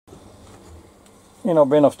In our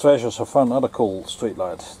bin of treasures I found another cool street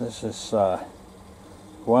light. This is a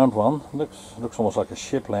round one. Looks almost like a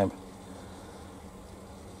ship lamp.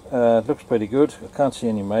 It looks pretty good. I can't see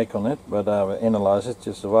any make on it, but I will analyze it.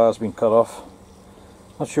 Just the wire's been cut off.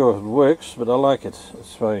 Not sure if it works, but I like it.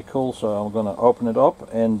 It's very cool, so I'm gonna open it up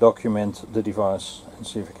and document the device and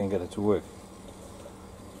see if I can get it to work.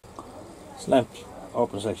 This lamp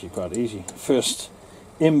opens actually quite easy. First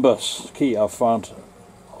imbus key I found,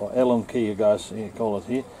 or Allen key you guys call it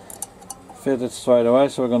here, fitted straight away,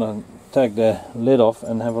 so we're gonna take the lid off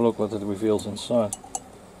and have a look what it reveals inside.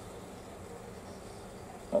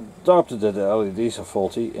 I doubted that the LEDs are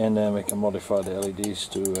faulty, and then we can modify the LEDs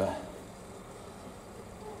to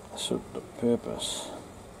suit the purpose.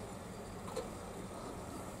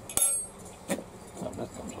 Oh, that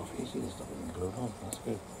comes off easy, it's not even glued on, that's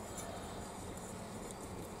good.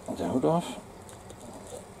 The hood off.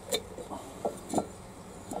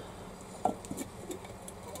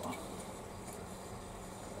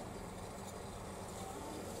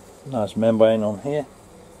 Nice membrane on here.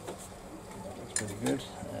 That's pretty good.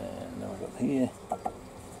 And now we've got here.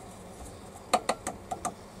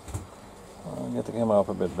 I'll get the camera up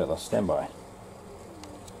a bit better. Stand by.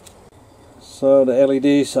 So the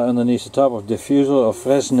LEDs are underneath the top of diffuser of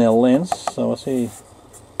Fresnel lens. So we'll see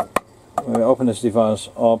when we open this device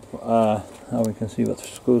up how we can see what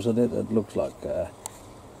screws are it. It looks like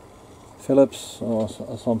Phillips or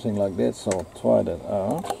something like that. So I'll try that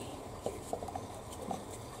out.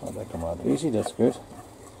 Oh, they come out easy, that's good.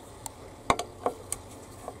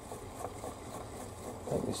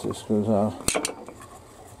 Take these two screws out.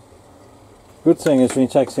 Good thing is when you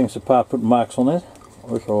take things apart, put marks on it.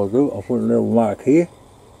 Which I'll do. I'll put a little mark here.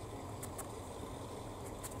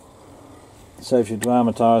 It saves you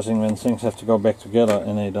dramatizing when things have to go back together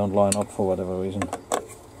and they don't line up for whatever reason.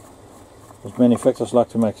 Because manufacturers like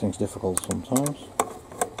to make things difficult sometimes.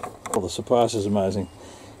 Well, the surprise is amazing.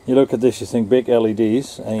 You look at this, you think big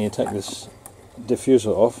LEDs, and you take this diffuser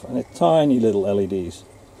off and they're tiny little LEDs.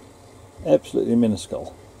 Absolutely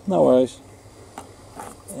minuscule. No worries.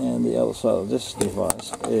 And the other side of this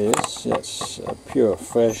device is, yes, a pure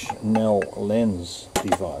Fresnel lens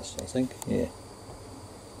device, I think. Yeah.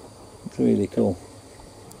 It's really cool.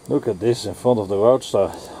 Look at this in front of the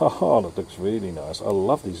Roadster. Oh, that looks really nice. I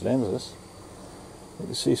love these lenses. You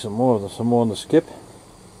can see some more on the skip.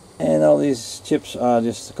 And all these chips are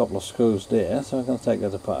just a couple of screws there, so I'm going to take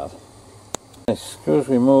that apart. The screws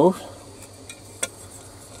removed.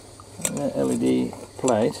 And the LED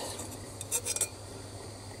plate.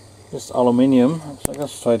 Just aluminium, so I go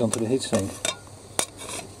straight onto the heatsink.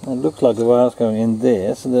 It looks like the wire's going in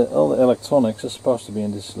there, so all the electronics are supposed to be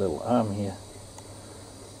in this little arm here.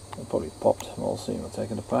 It probably popped. We'll see. We'll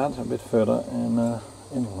take it apart a bit further and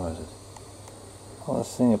analyze it. Well,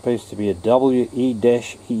 this thing appears to be a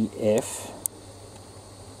WE-EF.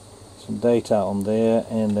 Some data on there,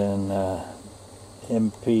 and then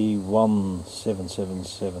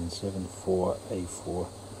MP177774A4.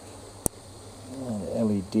 And the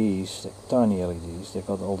LEDs, the tiny LEDs, they've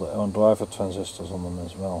got all their own driver transistors on them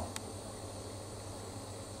as well.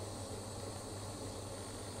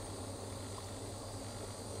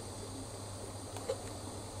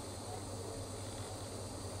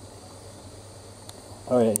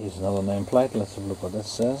 Oh yeah, here's another nameplate. Let's have a look what that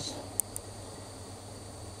says.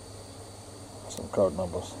 Some code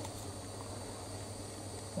numbers.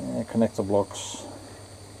 Connector blocks.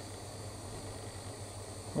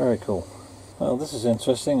 Very cool. Well, this is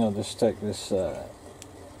interesting. I'll just take this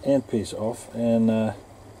end piece off and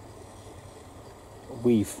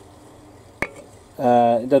weave.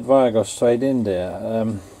 That wire goes straight in there.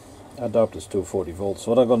 I doubt it's 240 volts.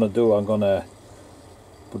 What I'm going to do, I'm going to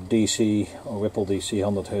put DC or ripple DC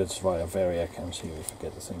 100 Hz via Variac and see if I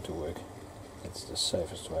get the thing to work. It's the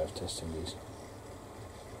safest way of testing these.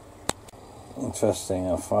 Interesting,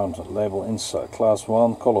 I found a label inside class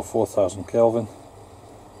 1, color 4000 Kelvin,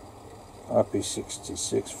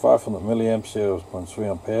 IP66, 500 milliamps, 0.3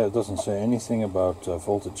 ampere. It doesn't say anything about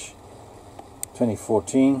voltage.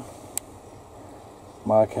 2014,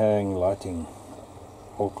 Mark Herring Lighting,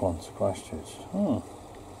 Auckland, Christchurch.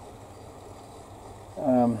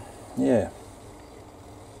 Yeah,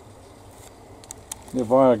 the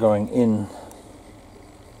wire going in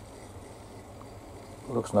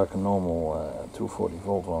looks like a normal 240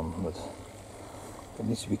 volt one, but it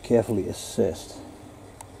needs to be carefully assessed.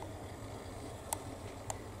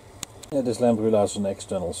 Yeah, this lamp relies on an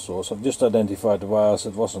external source. I've just identified the wires.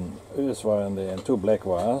 It was an earth wire in there and two black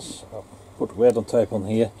wires. I'll put red on tape on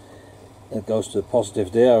here. It goes to the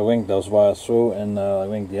positive there. I ring those wires through, and I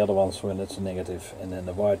ring the other one through, and it's a negative. And then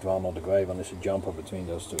the white one or the grey one is a jumper between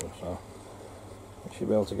those two. So I should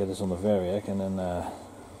be able to get this on the variac and then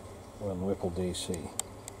run Ripple DC.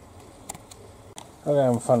 Okay,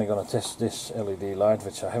 I'm finally going to test this LED light,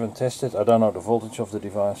 which I haven't tested. I don't know the voltage of the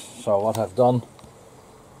device, so what I've done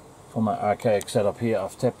for my archaic setup here,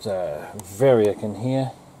 I've tapped a variac in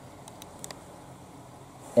here,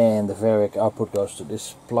 and the variac output goes to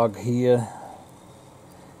this plug here,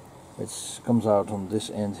 which comes out on this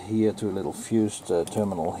end here to a little fused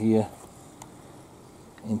terminal here.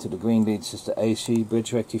 Into the green leads is the AC,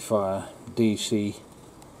 bridge rectifier, DC,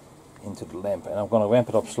 into the lamp, and I'm going to ramp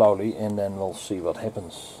it up slowly and then we'll see what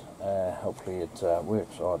happens. Hopefully it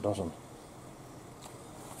works, or it doesn't.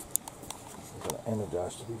 I'm going to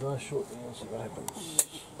energize the device shortly and see what happens.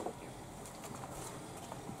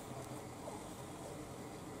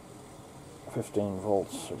 $15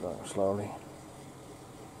 volts, so going slowly.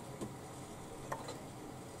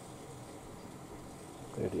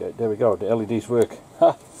 There we go, the LEDs work.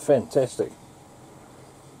 Ha! Fantastic!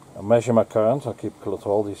 I'll measure my current, I'll keep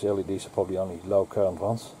control. These LEDs are probably only low current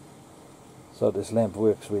ones. So this lamp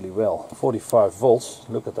works really well. 45 volts,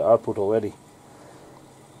 look at the output already.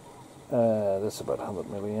 That's about 100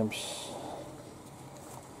 milliamps.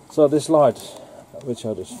 So this light, which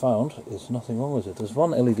I just found, is nothing wrong with it. There's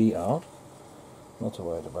one LED out, not too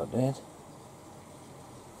worried about that.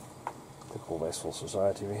 Typical wasteful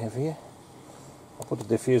society we have here. I'll put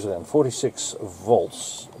the diffuser in, 46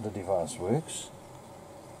 volts the device works.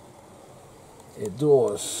 It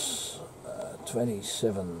does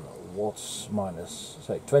 27 watts minus,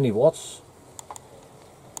 say 20 watts.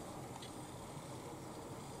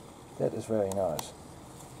 That is very nice.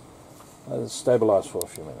 Let it stabilize for a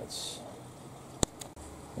few minutes.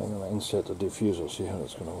 I'm going to insert the diffuser, see how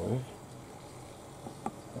that's going to work.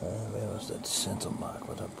 Where was that center mark?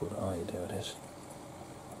 What I put? Oh, yeah, there it is.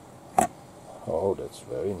 Oh, that's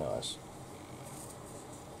very nice.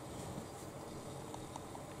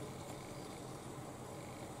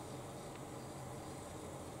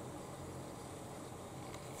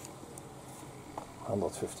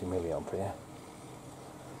 $150 milliampere.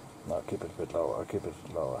 No, keep it a bit lower. I'll keep it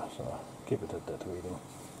lower. So keep it at that reading.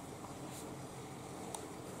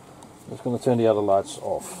 I'm just going to turn the other lights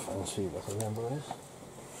off and see what the number is.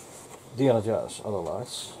 De-energize other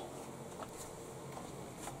lights.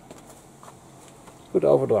 Could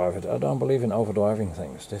overdrive it. I don't believe in overdriving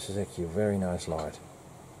things. This is actually a very nice light.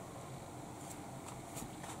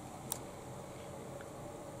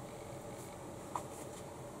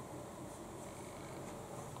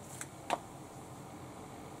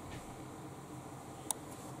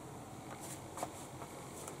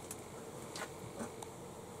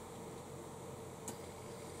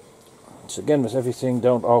 So again, with everything,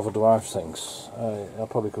 don't overdrive things. I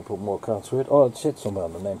probably could put more current through it. Oh, it sits somewhere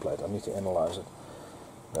on the nameplate. I need to analyze it.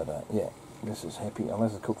 But yeah, this is happy. I'll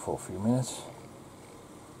let it cook for a few minutes.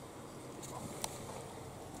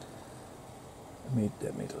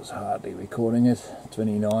 That meter is hardly recording it.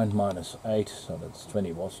 29 minus 8, so that's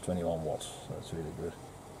 20 watts, 21 watts. So that's really good.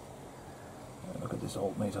 Look at this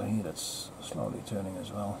old meter here, that's slowly turning as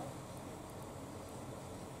well.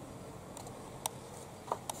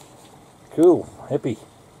 Cool, happy.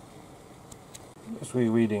 Just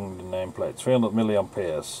rereading the nameplate, 300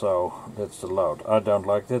 milliamperes, so that's the load. I don't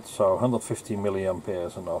like that, so 150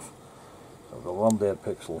 milliamperes enough. So I've got one dead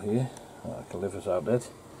pixel here, I can live without that.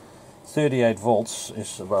 38 volts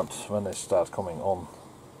is about when they start coming on.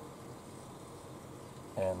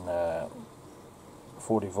 And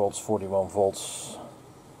 40 volts, 41 volts,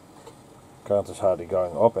 current is hardly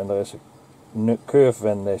going up, and there is a curve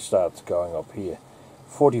when they start going up here.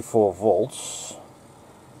 44 volts,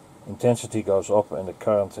 intensity goes up and the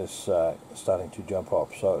current is starting to jump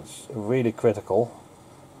up, so it's really critical.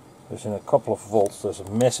 Because in a couple of volts there's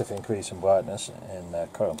a massive increase in brightness and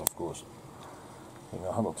current, of course.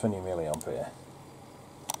 120 milliampere.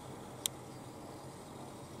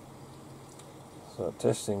 So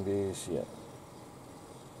testing these, yeah,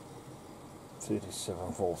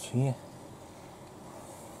 37 volts here.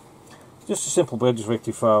 Just a simple bridge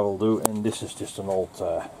rectifier will do, and this is just an old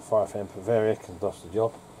 5 amp variac and does the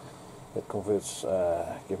job. It converts,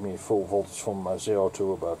 give me full voltage from 0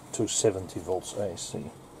 to about 270 volts AC.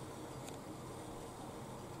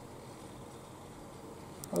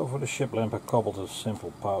 Over the chip lamp I cobbled a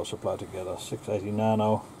simple power supply together, 680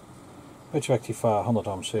 nano, bridge rectifier, 100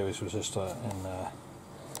 ohm series resistor, and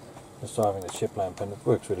just driving the chip lamp, and it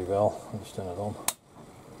works really well. I'll just turn it on.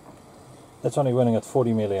 That's only running at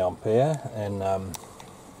 40 milliampere, and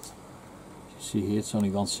you see here it's only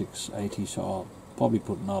 1680, so I'll probably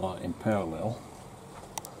put another in parallel.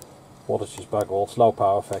 Wattage is bugger all, low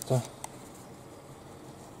power factor.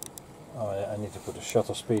 Oh yeah, I need to put a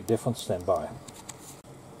shutter speed difference, stand by.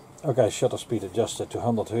 Okay, shutter speed adjusted to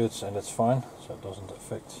 100 Hz and it's fine, so it doesn't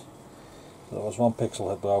affect. There was one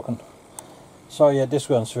pixel had broken. So yeah, this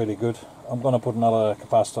one's really good. I'm gonna put another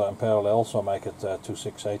capacitor in parallel, so make it 2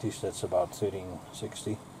 680s, that's about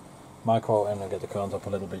 1360 micro, and I'll get the current up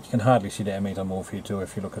a little bit. You can hardly see the ammeter move here too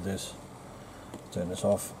if you look at this. Turn this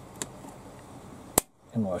off.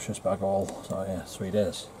 And wash this back all, so yeah, 3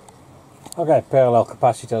 days. Okay, parallel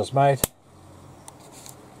capacitor is made.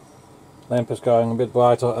 Lamp is going a bit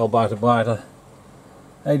brighter, a bit brighter.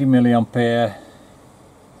 80 milliampere.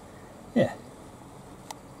 Yeah.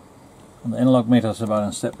 On the analog meter it's about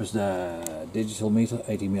in step with the digital meter,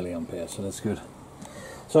 80 milliampere, so that's good.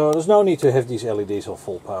 So there's no need to have these LEDs on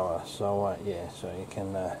full power, so yeah, so you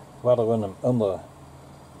can rather run them under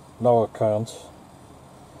lower current.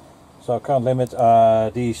 So current limit,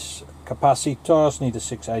 these capacitors need a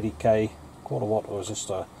 680k quarter watt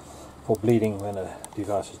resistor for bleeding when the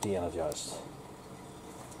device is de-energized.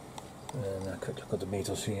 And a quick look at the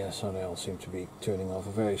meters here, so they all seem to be turning over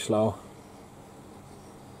very slow.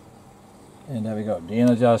 And there we go,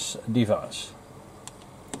 de-energized device.